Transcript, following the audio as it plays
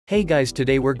Hey guys,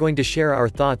 today we're going to share our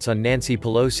thoughts on Nancy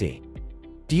Pelosi.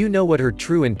 Do you know what her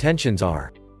true intentions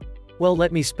are? Well,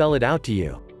 let me spell it out to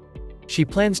you. She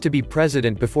plans to be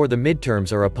president before the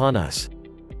midterms are upon us.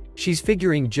 She's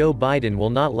figuring Joe Biden will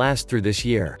not last through this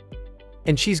year.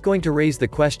 And she's going to raise the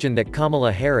question that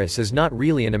Kamala Harris is not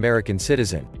really an American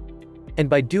citizen. And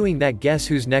by doing that, guess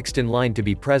who's next in line to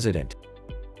be president?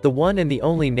 The one and the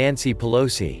only Nancy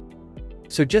Pelosi.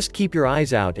 So just keep your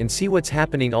eyes out and see what's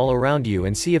happening all around you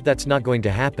and see if that's not going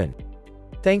to happen.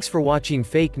 Thanks for watching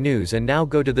Fake News, and now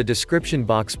go to the description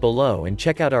box below and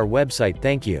check out our website.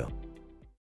 Thank you.